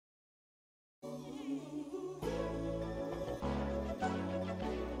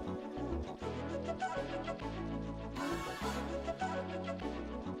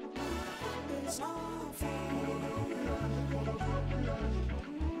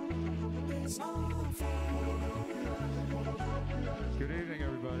Good evening,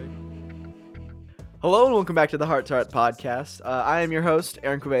 everybody. Hello and welcome back to the Hart podcast. I am your host,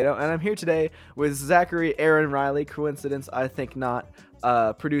 Aaron Quevedo, and I'm here today with Zachary Aaron Riley, coincidence, I think not,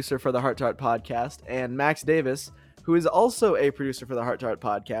 producer for the Hart podcast, and Max Davis, who is also a producer for the Hart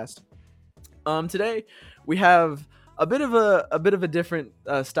podcast. Today we have a bit of a different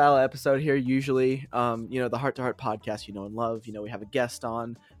style episode here. Usually, the Hart podcast, you know and love. You know, we have a guest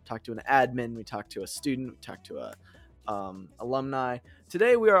on, talk to an admin, we talk to a student, we talk to a alumni.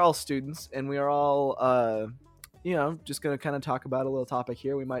 Today we are all students, and we are all just gonna kind of talk about a little topic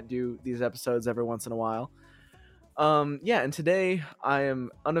here. We might do these episodes every once in a while. And today I am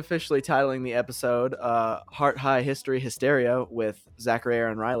unofficially titling the episode Hart High History Hysteria with Zachary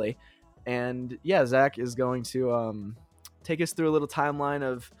Aaron Riley. And yeah, Zach is going to take us through a little timeline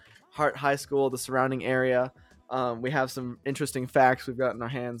of Hart High School, the surrounding area. We have some interesting facts. We've gotten our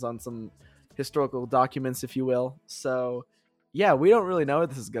hands on some historical documents, if you will. So yeah, we don't really know where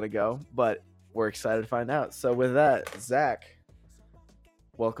this is going to go, but we're excited to find out. So with that, Zach,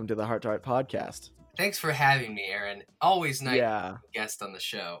 welcome to the Hart podcast. Thanks for having me, Aaron. Always nice Yeah, guest on the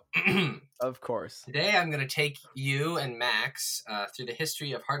show. of course. Today I'm going to take you and Max through the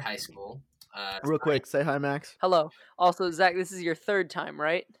history of Hart High School. Real quick, say hi, Max. Hello. Also, Zach, this is your third time,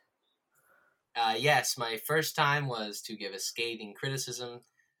 right? Yes, my first time was to give a scathing criticism.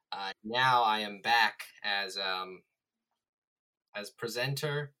 Now I am back as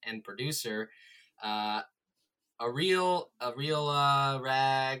presenter and producer. A real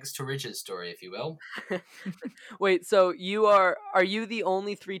rags to riches story, if you will. Wait, so are you the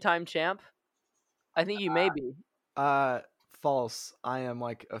only 3-time champ? I think you may be. False. I am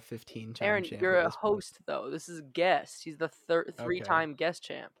like a 15-time Aaron, champ. you're a host, though. This is a guest. He's the 3-time guest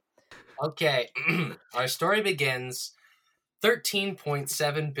champ. Okay, our story begins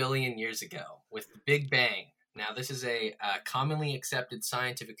 13.7 billion years ago with the Big Bang. Now, this is a commonly accepted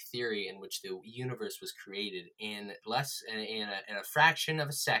scientific theory in which the universe was created in a fraction of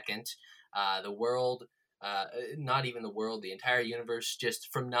a second. The world, not even the world, the entire universe,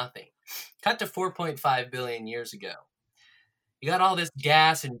 just from nothing. Cut to 4.5 billion years ago. You got all this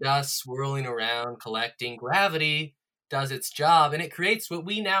gas and dust swirling around, collecting. Gravity does its job, and it creates what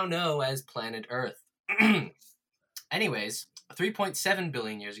we now know as planet Earth. Anyways, 3.7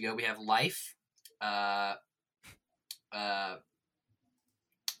 billion years ago, we have life.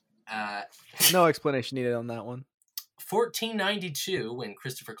 No explanation needed on that one. 1492, when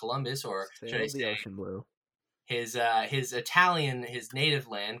Christopher Columbus, or should I say, ocean blue, his Italian, his native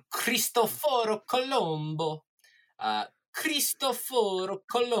land, Cristoforo Colombo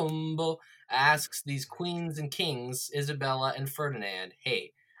asks these queens and kings, Isabella and Ferdinand,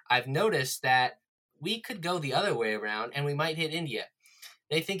 hey, I've noticed that we could go the other way around and we might hit India.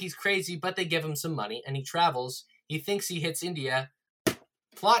 They think he's crazy, but they give him some money, and he travels. He thinks he hits India.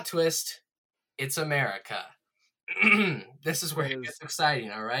 Plot twist, it's America. This is where it gets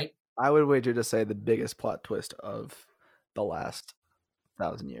exciting, all right? I would wager to say the biggest plot twist of the last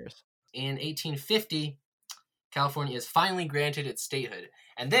 1,000 years. In 1850, California is finally granted its statehood.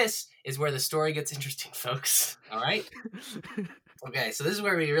 And this is where the story gets interesting, folks. All right? Okay, so this is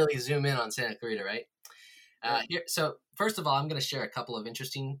where we really zoom in on Santa Clarita, right? So first of all, I'm going to share a couple of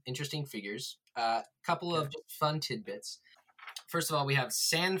interesting figures, couple of fun tidbits. First of all, we have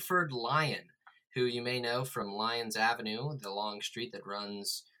Sanford Lyon, who you may know from Lyons Avenue, the long street that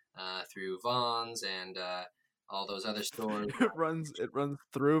runs through Vaughn's and all those other stores. It runs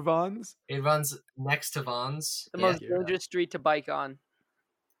through Vaughn's? It runs next to Vaughn's. The most dangerous street to bike on.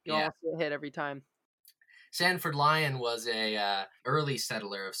 You almost get hit every time. Sanford Lyon was a early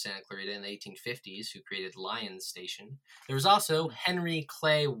settler of Santa Clarita in the 1850s who created Lyons Station. There was also Henry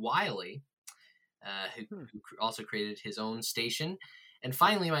Clay Wiley, who also created his own station. And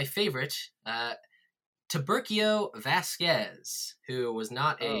finally, my favorite, Tiburcio Vasquez, who was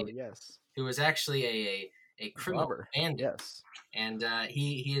who was actually a criminal bandit. Yes. And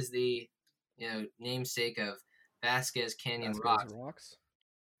he is the namesake of Vasquez Canyon Rocks.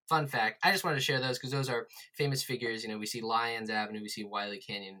 Fun fact. I just wanted to share those because those are famous figures. We see Lyons Avenue, we see Wiley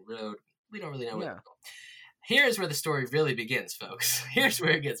Canyon Road. We don't really know where they're going. Here's where the story really begins, folks. Here's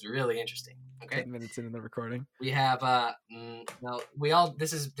where it gets really interesting. Okay, 10 minutes into the recording, we have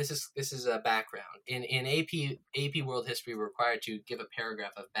this is a background in AP World History. We're required to give a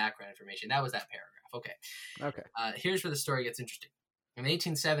paragraph of background information. That was that paragraph. Okay. Here's where the story gets interesting. In the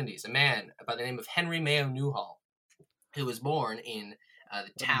 1870s, a man by the name of Henry Mayo Newhall, who was born in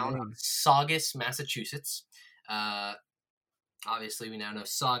the town of Saugus, Massachusetts. Obviously, we now know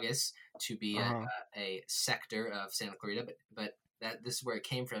Saugus to be a sector of Santa Clarita, but that this is where it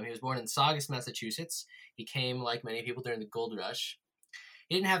came from. He was born in Saugus, Massachusetts. He came, like many people, during the Gold Rush.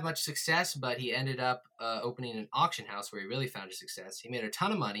 He didn't have much success, but he ended up opening an auction house where he really found his success. He made a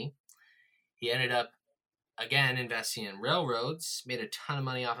ton of money. He ended up, again, investing in railroads, made a ton of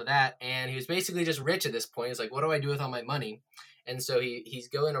money off of that, and he was basically just rich at this point. He's like, what do I do with all my money? And so he's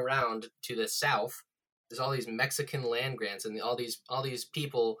going around to the south. There's all these Mexican land grants and all these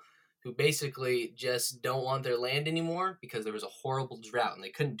people who basically just don't want their land anymore because there was a horrible drought and they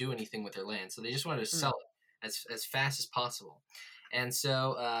couldn't do anything with their land. So they just wanted to sell it as fast as possible. And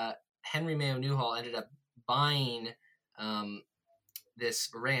so Henry Mayo Newhall ended up buying this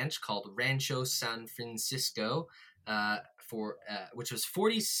ranch called Rancho San Francisco for which was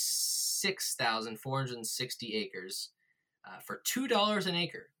 46,460 acres for $2 an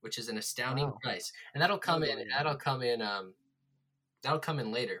acre, which is an astounding price. And that'll come in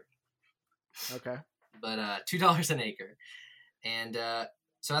later. Okay. But $2 an acre. And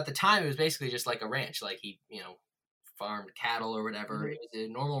so at the time it was basically just like a ranch, like he, farmed cattle or whatever. Mm-hmm. It was a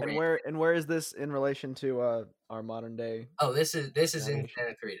normal ranch. Where is this in relation to our modern day? Oh, this is in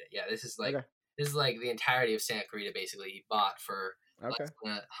Santa Clarita. Yeah, this is like the entirety of Santa Clarita basically he bought for less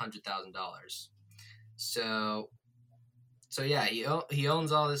than $100,000. So yeah, he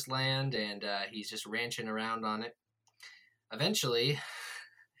owns all this land and he's just ranching around on it. Eventually,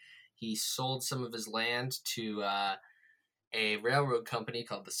 he sold some of his land to a railroad company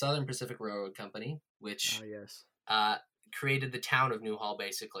called the Southern Pacific Railroad Company, which created the town of Newhall,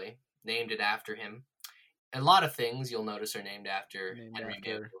 basically, named it after him. A lot of things you'll notice are named after Henry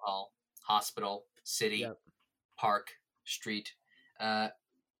Mayo Newhall: hospital, city, park, street. But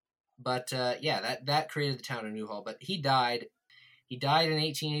that created the town of Newhall. But he died. He died in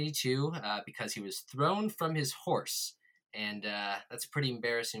 1882 because he was thrown from his horse, and that's a pretty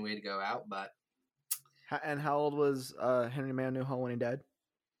embarrassing way to go out. But and how old was Henry Mayo Newhall when he died?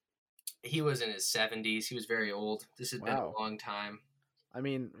 He was in his 70s. He was very old. This has been a long time. I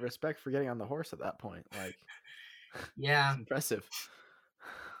mean, respect for getting on the horse at that point. Like, yeah, it's impressive.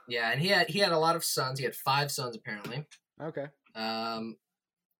 Yeah, and he had a lot of sons. He had 5 sons apparently. Okay. And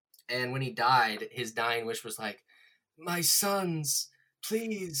when he died, his dying wish was like, "My sons,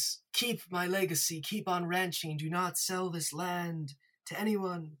 please keep my legacy. Keep on ranching. Do not sell this land to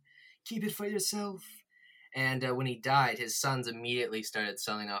anyone. Keep it for yourself." And when he died, his sons immediately started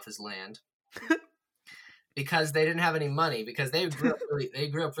selling off his land because they didn't have any money. Because they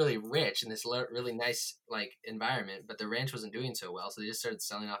grew up really rich in this really nice environment, but the ranch wasn't doing so well, so they just started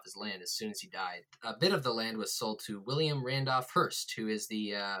selling off his land as soon as he died. A bit of the land was sold to William Randolph Hearst, who is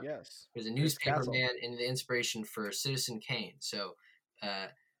the who's a newspaperman and the inspiration for Citizen Kane.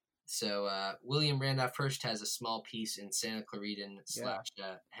 So William Randolph Hearst has a small piece in Santa Claritan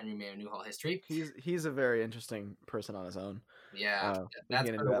 / Henry Mayo Newhall history. He's a very interesting person on his own. Yeah, that's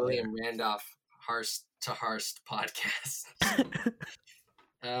for the William Randolph Hearst to Hearst podcast.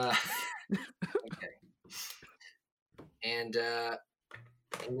 Okay. And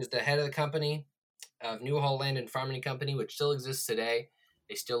he was the head of the company of Newhall Land and Farming Company, which still exists today.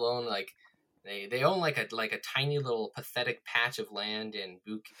 They still own They own like a tiny little pathetic patch of land in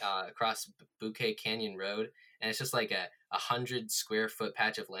across Bouquet Canyon Road, and it's just like a 100 square foot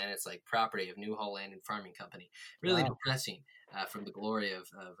patch of land. It's like property of Newhall Land and Farming Company. Really depressing from the glory of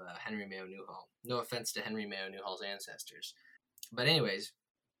Henry Mayo Newhall. No offense to Henry Mayo Newhall's ancestors, but anyways,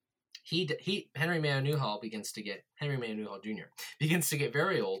 Henry Mayo Newhall Jr. begins to get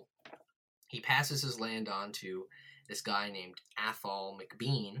very old. He passes his land on to this guy named Athol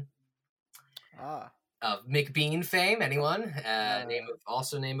McBean. Of McBean fame, anyone?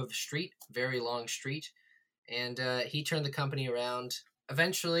 Name of a street, very long street, and he turned the company around.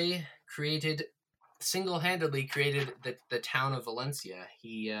 Eventually, single-handedly created the town of Valencia.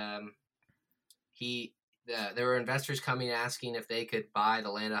 There were investors coming asking if they could buy the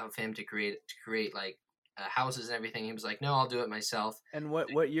land off of him to create houses and everything. He was like, "No, I'll do it myself." And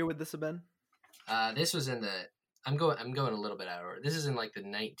what year would this have been? This was in the. I'm going a little bit out of order. This is in the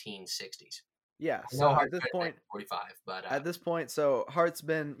 1960s. Yeah, so at this point, 45, but at this point, so Hart's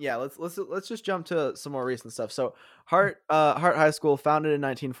been let's just jump to some more recent stuff. So Hart High School, founded in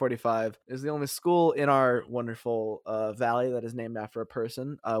 1945, is the only school in our wonderful valley that is named after a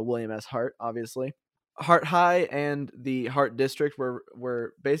person, William S. Hart, obviously. Hart High and the Hart District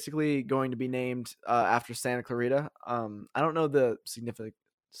were basically going to be named after Santa Clarita. I don't know the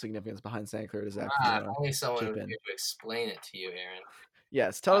significance behind Santa Clarita. Zach, only someone would be able to explain it to you, Aaron.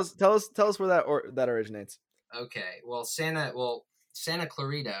 Yes, tell us where that originates. Okay, well, Santa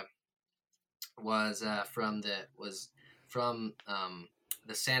Clarita was from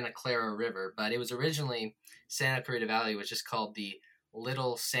the Santa Clara River, but it was originally Santa Clarita Valley was just called the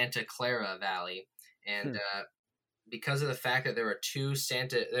Little Santa Clara Valley, and Hmm. because of the fact that there were two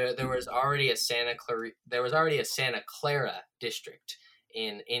Santa, there was already a Santa Clara district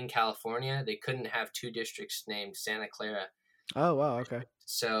in California. They couldn't have two districts named Santa Clara. Oh wow. Okay.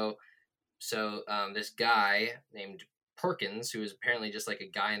 So this guy named Perkins, who was apparently just like a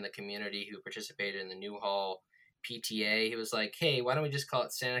guy in the community who participated in the Newhall PTA, he was like, "Hey, why don't we just call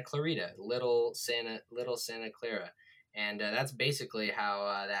it Santa Clarita, Little Santa Clara?" And that's basically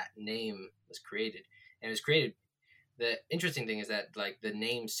how that name was created. And it was created. The interesting thing is that like the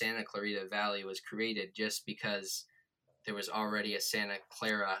name Santa Clarita Valley was created just because there was already a Santa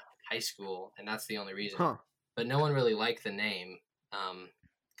Clara high school, and that's the only reason. Huh. But no one really liked the name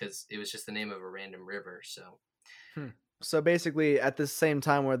because it was just the name of a random river. So Hmm. So basically, at the same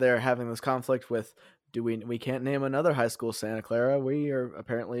time where they're having this conflict with, do we can't name another high school Santa Clara? We are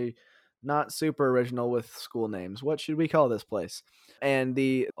apparently not super original with school names. What should we call this place? And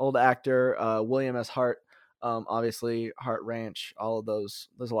the old actor William S. Hart, obviously Hart Ranch, all of those.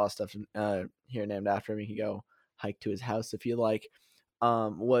 There's a lot of stuff here named after him. You can go hike to his house if you like.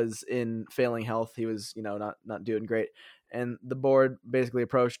 Was in failing health. He was, not doing great. And the board basically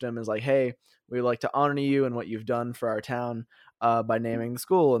approached him as like, hey, we'd like to honor you and what you've done for our town by naming the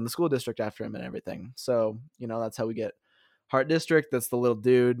school and the school district after him and everything. So, that's how we get Hart District. That's the little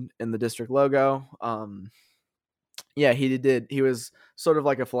dude in the district logo. Yeah, he was sort of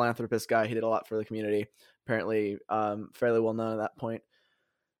like a philanthropist guy. He did a lot for the community. Apparently, fairly well known at that point.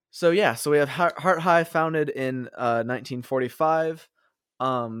 So yeah, so we have Hart High, founded in 1945.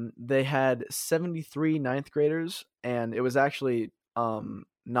 They had 73 ninth graders, and it was actually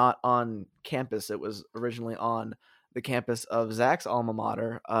not on campus. It was originally on the campus of Zach's alma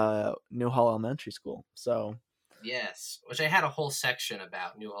mater, Newhall Elementary School. So yes, which I had a whole section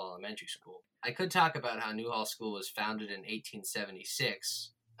about Newhall Elementary School. I could talk about how Newhall School was founded in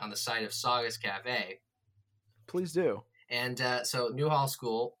 1876 on the site of Saugus Cafe. please do. And so Newhall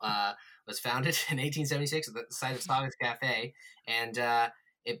School was founded in 1876 at the site of Saugus Cafe, and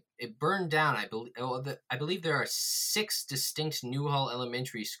it burned down. I believe there are 6 distinct Newhall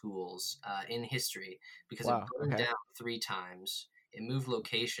elementary schools in history because Wow. it burned Okay. down 3 times. It moved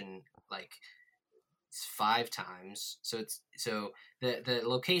location like 5 times. So the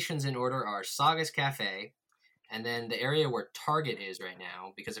locations in order are Saugus Cafe, and then the area where Target is right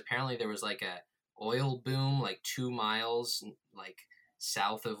now, because apparently there was like a oil boom like 2 miles like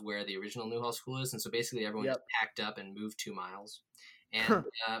south of where the original Newhall School is, and so basically everyone just Yep. packed up and moved 2 miles. And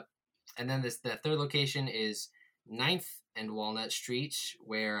then the third location is Ninth and Walnut Street,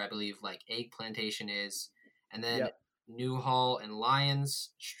 where I believe like Egg Plantation is, and then Yep. Newhall and Lyons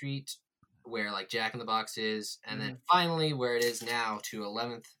Street, where like Jack in the Box is, and then Mhm. finally where it is now to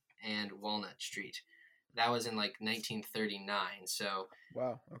 11th and Walnut Street. That was in like 1939.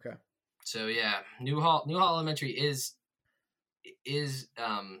 Wow. Okay. So yeah, Newhall Elementary is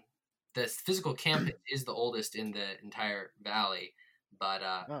the physical campus is the oldest in the entire valley, but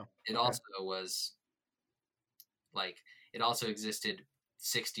Oh. it Okay. also was like it also existed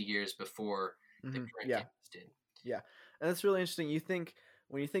 60 years before the current Yeah. campus did. Yeah, and that's really interesting.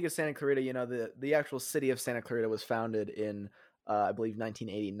 When you think of Santa Clarita, the actual city of Santa Clarita was founded in I believe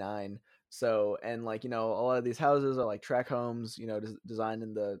 1989. So, and like a lot of these houses are like tract homes, designed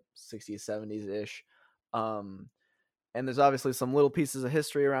in the 60s, 70s ish. Um, and there's obviously some little pieces of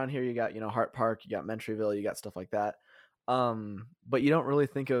history around here. You got Hart Park, you got Mentryville, you got stuff like that. But you don't really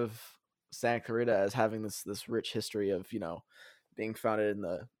think of Santa Clarita as having this rich history of being founded in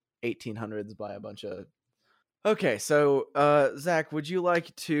the 1800s by a bunch of. Okay, so Zach, would you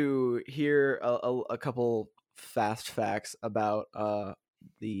like to hear a couple fast facts about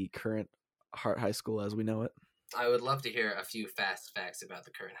the current Hart High School as we know it? I would love to hear a few fast facts about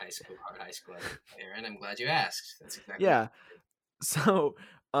the current Hart High School, Aaron. I'm glad you asked. That's exactly what Yeah, so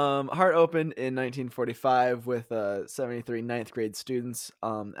Hart opened in 1945 with 73 ninth grade students.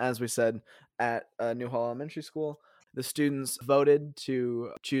 As we said, at Newhall Elementary School, the students voted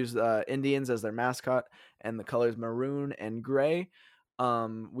to choose Indians as their mascot, and the colors maroon and gray.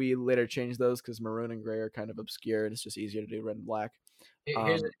 We later changed those because maroon and gray are kind of obscure, and it's just easier to do red and black.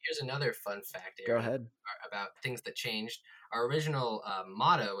 Here's another fun fact, Go Aaron, ahead. about things that changed. Our original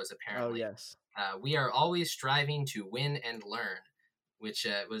motto was Oh apparently yes, "We are always striving to win and learn," which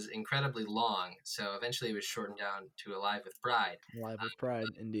was incredibly long. So eventually, it was shortened down to "Alive with Pride." live with pride,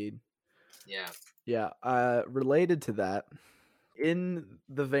 indeed. Yeah, Yeah. Related to that, in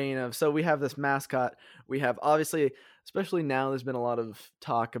the vein of, so we have this mascot, we have obviously, especially now, there's been a lot of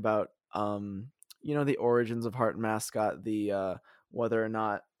talk about the origins of Hart mascot, the whether or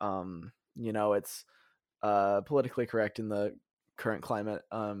not it's politically correct in the current climate.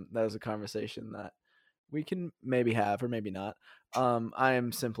 That is a conversation that we can maybe have or maybe not. I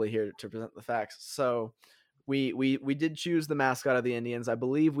am simply here to present the facts. So we did choose the mascot of the Indians. I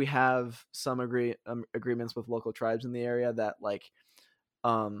believe we have some agreements with local tribes in the area that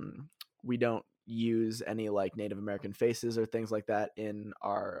we don't use any like Native American faces or things like that in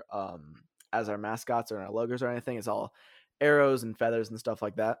our as our mascots or in our logos or anything. It's all arrows and feathers and stuff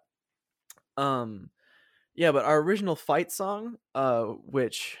like that. Yeah, but our original fight song,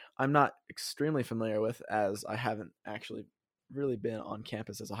 which I'm not extremely familiar with as I haven't actually really been on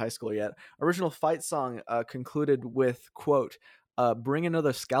campus as a high schooler yet. Original fight song concluded with quote, "Bring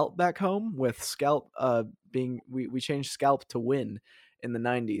another scalp back home." With scalp being we changed scalp to win in the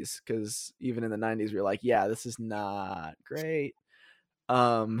 90s because even in the 90s we were like, yeah, this is not great.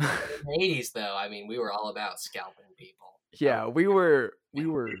 In the 80s, though, I mean, we were all about scalping people. Yeah, we were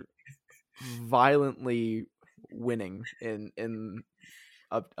violently winning in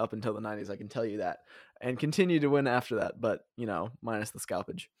up until the 90s, I can tell you that, and continue to win after that, but minus the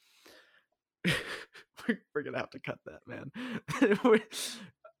scalpage. We're gonna have to cut that, man.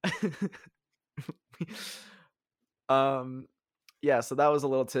 Yeah, so that was a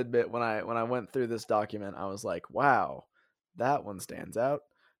little tidbit. When I went through this document, I was like, wow, that one stands out.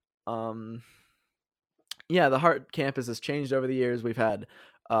 Yeah, the Hart campus has changed over the years. We've had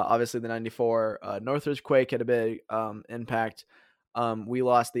obviously the 94 Northridge quake had a big impact. We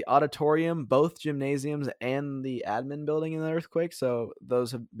lost the auditorium, both gymnasiums, and the admin building in the earthquake. So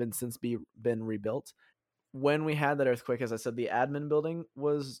those have been rebuilt. When we had that earthquake, as I said, the admin building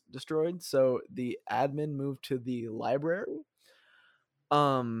was destroyed. So the admin moved to the library.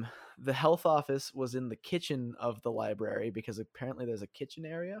 The health office was in the kitchen of the library because apparently there's a kitchen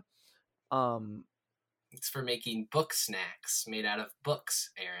area. It's for making book snacks made out of books,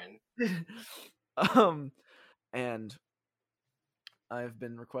 Aaron. And I've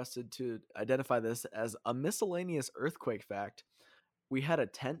been requested to identify this as a miscellaneous earthquake fact. We had a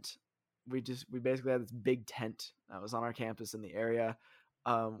tent. We basically had this big tent that was on our campus in the area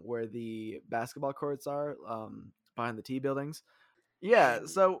where the basketball courts are, behind the T buildings. Yeah,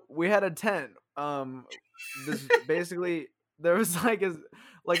 so we had a tent. This basically there was like a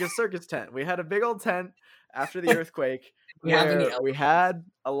circus tent. We had a big old tent after the earthquake where we had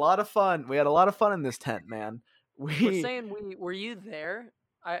a lot of fun. We had a lot of fun in this tent, man. We're saying were you there?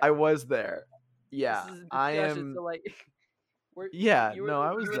 I was there. Yeah, this is I am. So like, Yeah, no,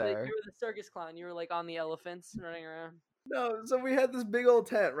 I was there. You were the circus clown. You were like on the elephants running around. No, so we had this big old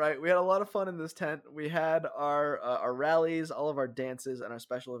tent, right? We had a lot of fun in this tent. We had our rallies, all of our dances, and our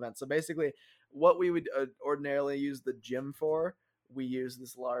special events. So basically, what we would ordinarily use the gym for, we use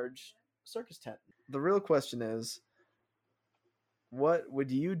this large circus tent. The real question is, what would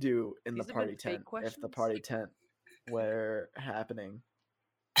you do in the party tent if the party tent were happening?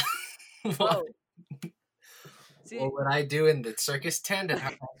 What? What would I do in the circus tent at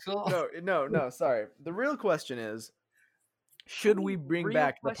high school? No, sorry. The real question is, should we bring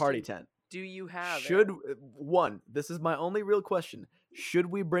back the party tent? Do you have this is my only real question. Should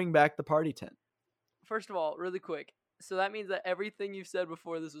we bring back the party tent? First of all, really quick. So that means that everything you've said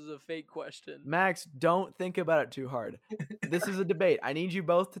before this was a fake question. Max, don't think about it too hard. This is a debate. I need you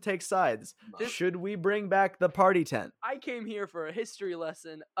both to take sides. Should we bring back the party tent? I came here for a history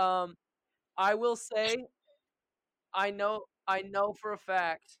lesson. I will say I know for a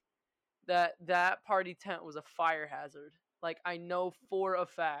fact that party tent was a fire hazard. Like, I know for a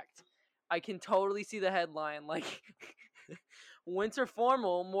fact. I can totally see the headline. Like, winter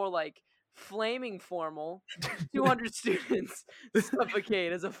formal, more like flaming formal. 200 students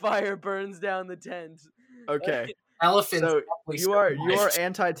suffocate as a fire burns down the tent. Okay. Elephants. So you are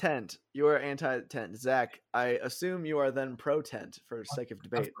anti-tent. You are anti-tent. Zach, I assume you are then pro-tent for sake of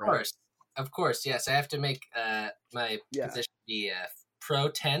debate, right? Of course, yes. I have to make my position be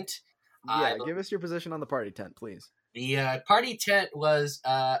pro-tent. Yeah, give us your position on the party tent, please. The party tent was,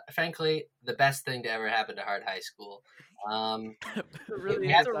 frankly, the best thing to ever happen to Hart High School. That's a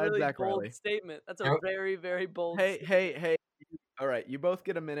really bold statement. That's a very, very bold statement. Hey. All right, you both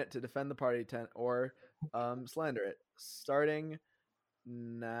get a minute to defend the party tent or slander it. Starting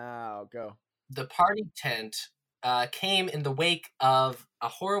now. Go. The party tent came in the wake of a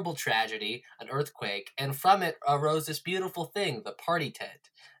horrible tragedy, an earthquake, and from it arose this beautiful thing, the party tent.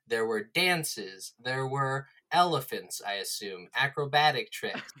 There were dances, there were elephants, I assume, acrobatic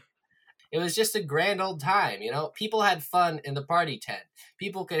tricks. It was just a grand old time, People had fun in the party tent.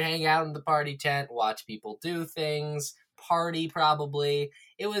 People could hang out in the party tent, watch people do things, party probably.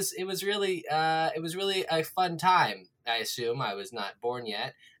 It was really a fun time. I assume I was not born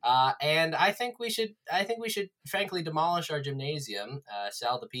yet. And I think we should frankly demolish our gymnasium,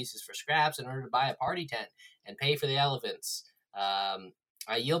 sell the pieces for scraps in order to buy a party tent and pay for the elephants.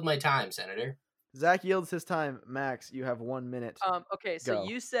 I yield my time, Senator. Zach yields his time. Max, you have 1 minute. Okay, so Go.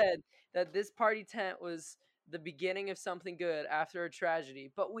 you said that this party tent was the beginning of something good after a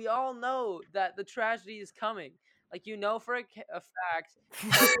tragedy, but we all know that the tragedy is coming. Like, you know for a fact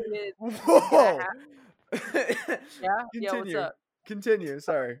that it's gonna Whoa. yeah, what's up? Continue.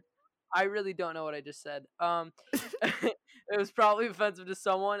 Sorry. I really don't know what I just said. It was probably offensive to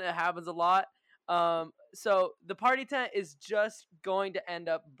someone. It happens a lot. So the party tent is just going to end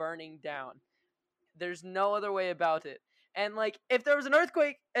up burning down. There's no other way about it. And like, if there was an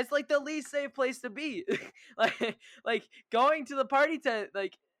earthquake, it's like the least safe place to be. like going to the party tent,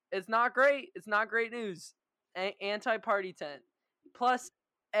 like it's not great. It's not great news. Anti-party tent. Plus,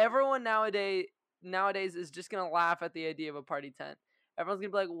 everyone nowadays is just gonna laugh at the idea of a party tent. Everyone's gonna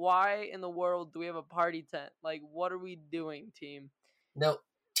be like, "Why in the world do we have a party tent? Like, what are we doing, team?" No,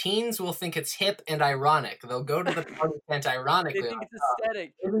 teens will think it's hip and ironic. They'll go to the party tent They ironically. think it's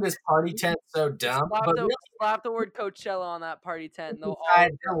aesthetic. Isn't this party tent so dumb? But really, Slap the word Coachella on that party tent, and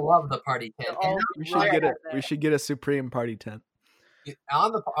they'll love the party tent. they'll all And We be should right get at it. that. We should get a Supreme party tent.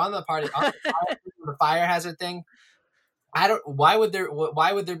 on the party on the fire hazard thing. I don't. Why would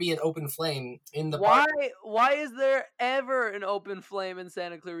there be an open flame in the party? Why is there ever an open flame in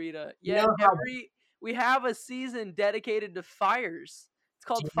Santa Clarita? You Yeah, know how- we have a season dedicated to fires. It's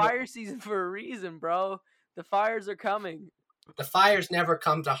called Do you know- fire season for a reason, bro. The fires are coming. The fires never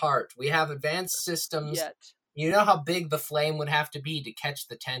come to Hart. We have advanced systems. Yet. You know how big the flame would have to be to catch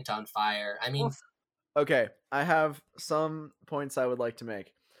the tent on fire. I mean, Okay, I have some points I would like to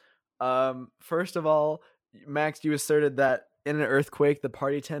make. First of all, Max, you asserted that in an earthquake, the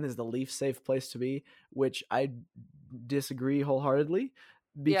party tent is the least safe place to be, which I disagree wholeheartedly.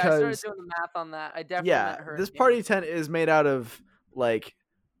 Yeah, I started Because doing the math on that. I definitely meant this hurricane. party tent is made out of like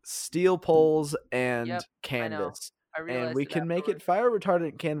steel poles and Yep, I know. canvas, I realized and we it can make it afterwards. fire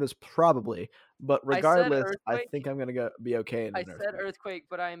retardant canvas probably. But I said regardless, I earthquake. think I'm gonna be okay in I an said earthquake. earthquake,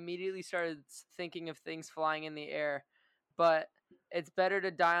 but I immediately started thinking of things flying in the air. But it's better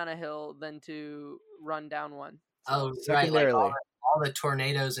to die on a hill than to run down one. oh, So, right, like Secondarily, all the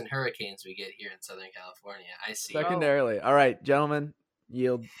tornadoes and hurricanes we get here in Southern California. I see. secondarily, all right, gentlemen,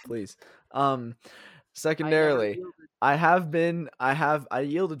 yield, please. Secondarily, yielded. I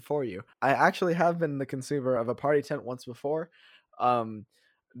yielded for you. I actually have been the consumer of a party tent once before.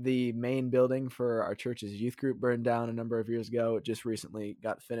 The main building for our church's youth group burned down a number of years ago. It just recently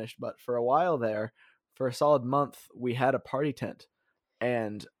got finished, but for a while there, for a solid month, we had a party tent,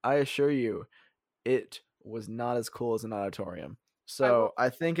 and I assure you, it was not as cool as an auditorium. So I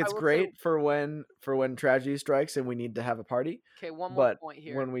think it's will say- great for when tragedy strikes and we need to have a party. Okay, one more But point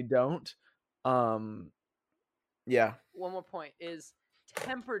here. when we don't, yeah. One more point is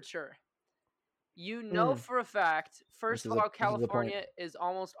temperature. You know for a fact, first This of is all, this is the point. California is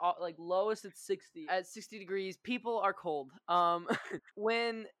almost like lowest at 60. At 60 degrees, people are cold.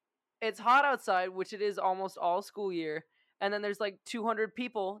 When it's hot outside, which it is almost all school year, and then there's like 200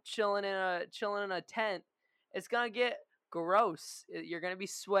 people chilling in a tent, it's gonna get gross. You're gonna be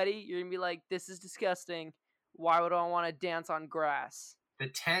sweaty. You're gonna be like, this is disgusting. Why would I want to dance on grass? The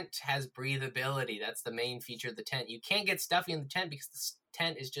tent has breathability. That's the main feature of the tent. You can't get stuffy in the tent because the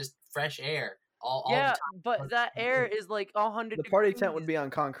tent is just fresh air all the time. But that air is like 100 The party tent would be on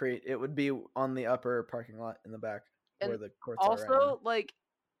concrete. It would be on the upper parking lot in the back where And the courts are right now. also like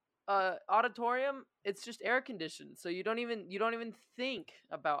auditorium, it's just air conditioned, so you don't even think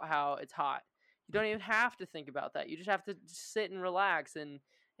about how it's hot. You don't even have to think about that. You just have to sit and relax and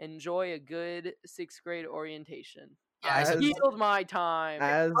enjoy a good 6th grade orientation. Yeah, I As- yield my time.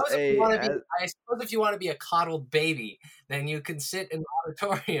 I suppose if you want to be a coddled baby, then you can sit in the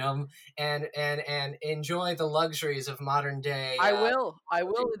auditorium and enjoy the luxuries of modern day. I will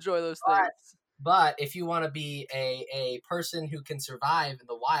enjoy those things. But if you want to be a person who can survive in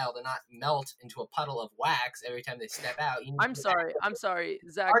the wild and not melt into a puddle of wax every time they step out, you need I'm to sorry,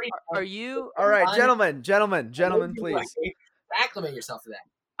 Zach. Are you? All right, Fine. gentlemen, please. acclimate yourself to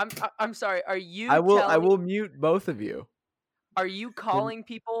that. I'm sorry. Are you? I will mute both of you. Are you calling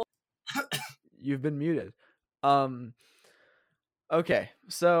people? You've been muted. Okay,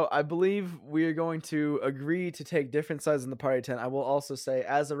 so I believe we are going to agree to take different sides in the party tent. I will also say,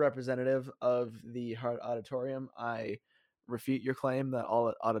 as a representative of the Hart Auditorium, I refute your claim that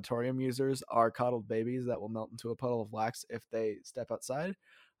all auditorium users are coddled babies that will melt into a puddle of wax if they step outside.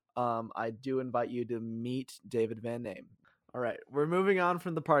 I do invite you to meet David Van Name. All right, we're moving on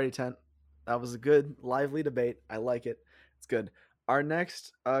from the party tent.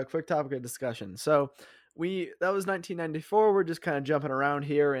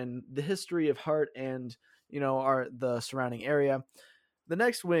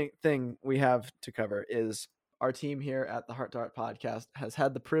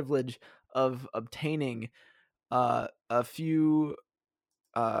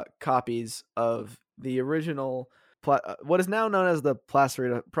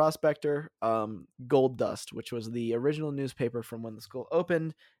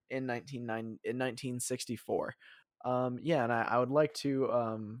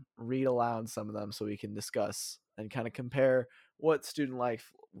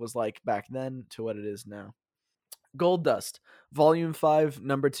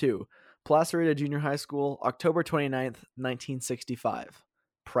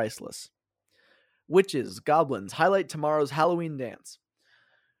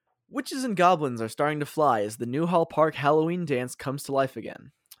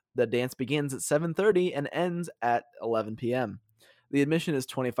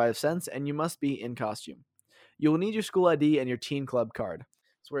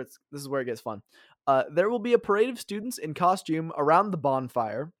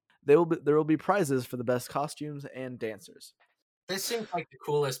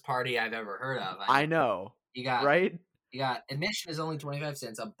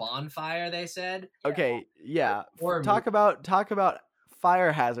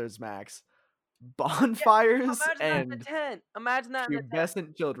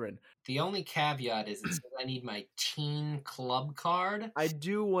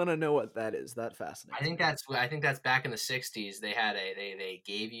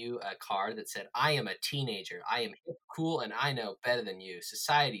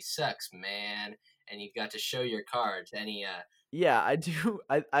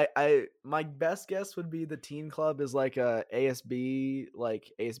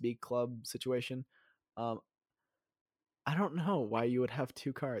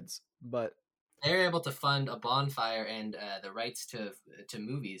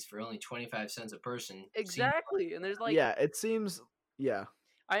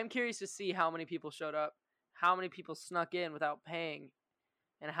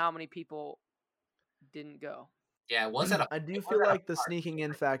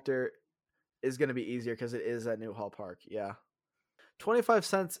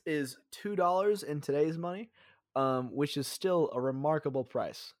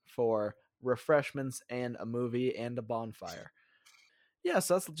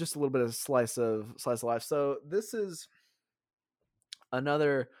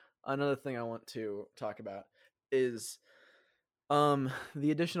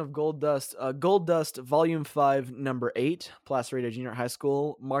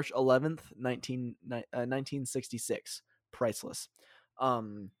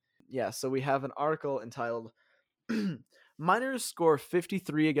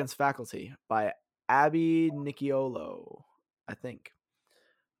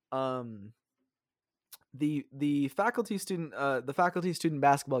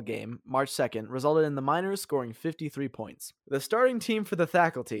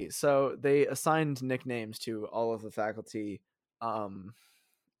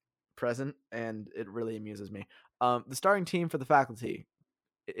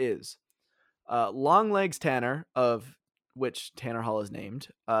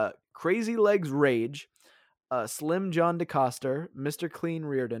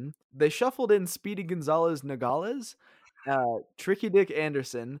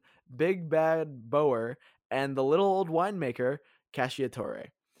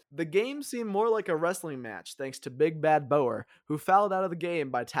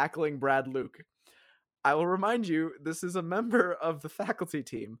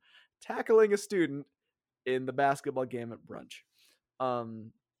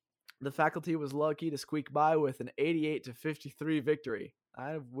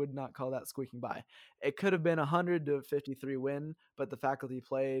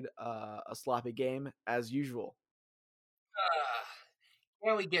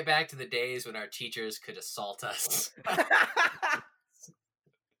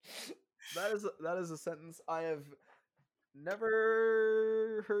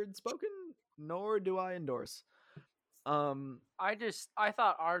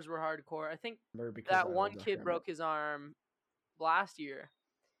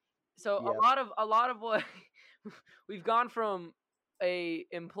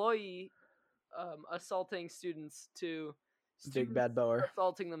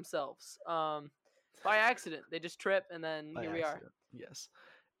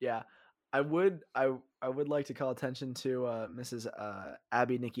 I would like to call attention to Mrs.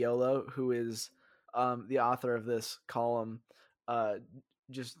 Abby Nicciolo, who is the author of this column.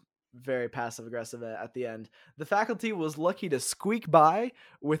 Just very passive aggressive at the end. The faculty was lucky to squeak by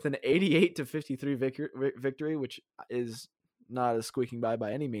with an 88-53 victory, which is not a squeaking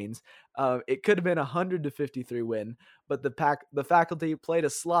by any means. It could have been a 100-53 win, but the faculty played a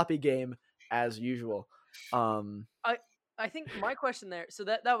sloppy game as usual. I think my question there. So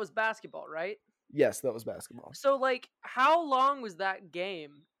that was basketball, right? Yes, that was basketball. So like, how long was that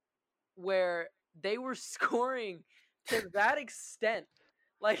game where they were scoring to that extent?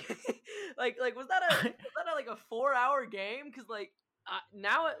 Like, like was that like a 4-hour game? Because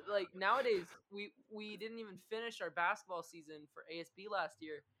nowadays we didn't even finish our basketball season for ASB last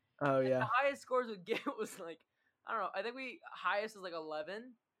year. Oh And yeah. the highest scores we get was like, I don't know. I think highest was like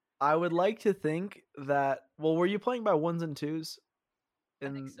 11. I would like to think that. Well, were you playing by ones and twos I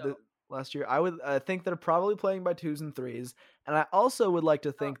think in so. the last year? I would think they're probably playing by twos and threes, and I also would like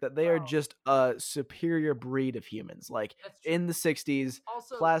to think that they are wow. just a superior breed of humans. Like That's true. in the '60s,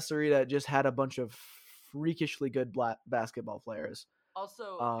 Also, Placerita just had a bunch of freakishly good basketball players.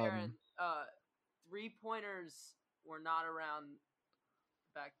 Aaron, 3-pointers were not around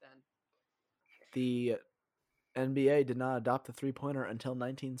back then. The NBA did not adopt the three-pointer until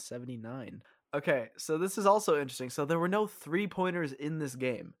 1979. Okay, so this is also interesting. So there were no three-pointers in this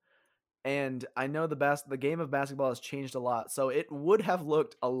game. And I know the game of basketball has changed a lot. So it would have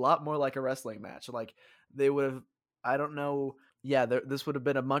looked a lot more like a wrestling match. Like they would have, I don't know. Yeah, this would have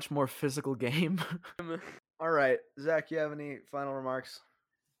been a much more physical game. All right, Zach, you have any final remarks?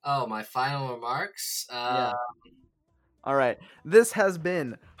 Oh, my final remarks. Yeah. All right. This has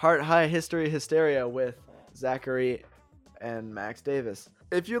been Hart High History Hysteria with Zachary and Max Davis.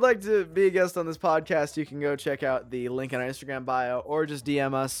 If you'd like to be a guest on this podcast, you can go check out the link in our Instagram bio or just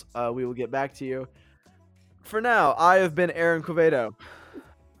DM us. We will get back to you. For now, I have been Aaron Quevedo.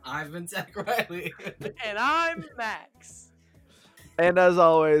 I've been Zach Riley. And I'm Max. And as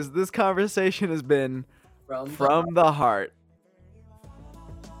always, this conversation has been from the heart.